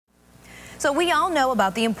So we all know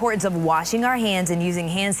about the importance of washing our hands and using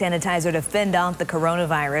hand sanitizer to fend off the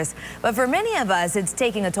coronavirus. But for many of us, it's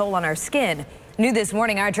taking a toll on our skin. New this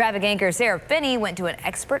morning, our traffic anchor Sarah Finney went to an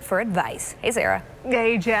expert for advice. Hey, Sarah.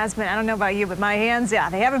 Hey, Jasmine, I don't know about you, but my hands, they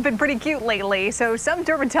haven't been pretty cute lately. So some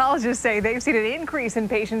dermatologists say they've seen an increase in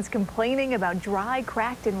patients complaining about dry,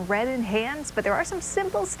 cracked, and reddened hands. But there are some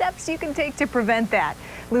simple steps you can take to prevent that.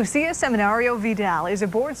 Lucia Seminario Vidal is a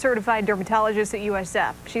board-certified dermatologist at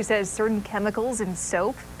USF. She says certain chemicals in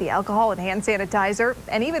soap, the alcohol and hand sanitizer,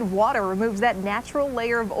 and even water removes that natural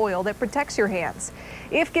layer of oil that protects your hands.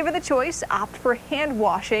 If given the choice, opt for hand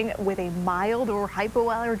washing with a mild or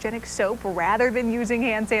hypoallergenic soap rather than using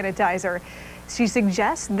hand sanitizer. She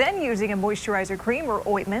suggests then using a moisturizer cream or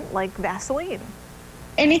ointment like Vaseline.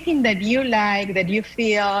 Anything that you like, that you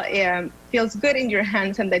feel feels good in your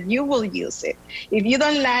hands and that you will use it. If you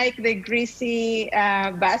don't like the greasy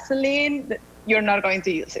Vaseline, you're not going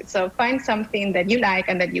to use it. So find something that you like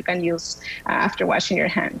and that you can use after washing your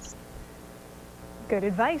hands. Good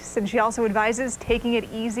advice. And she also advises taking it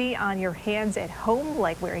easy on your hands at home,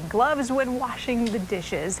 like wearing gloves when washing the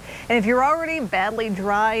dishes. And if you're already badly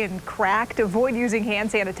dry and cracked, avoid using hand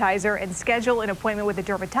sanitizer and schedule an appointment with a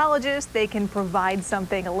dermatologist. They can provide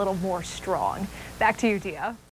something a little more strong. Back to you, Dia.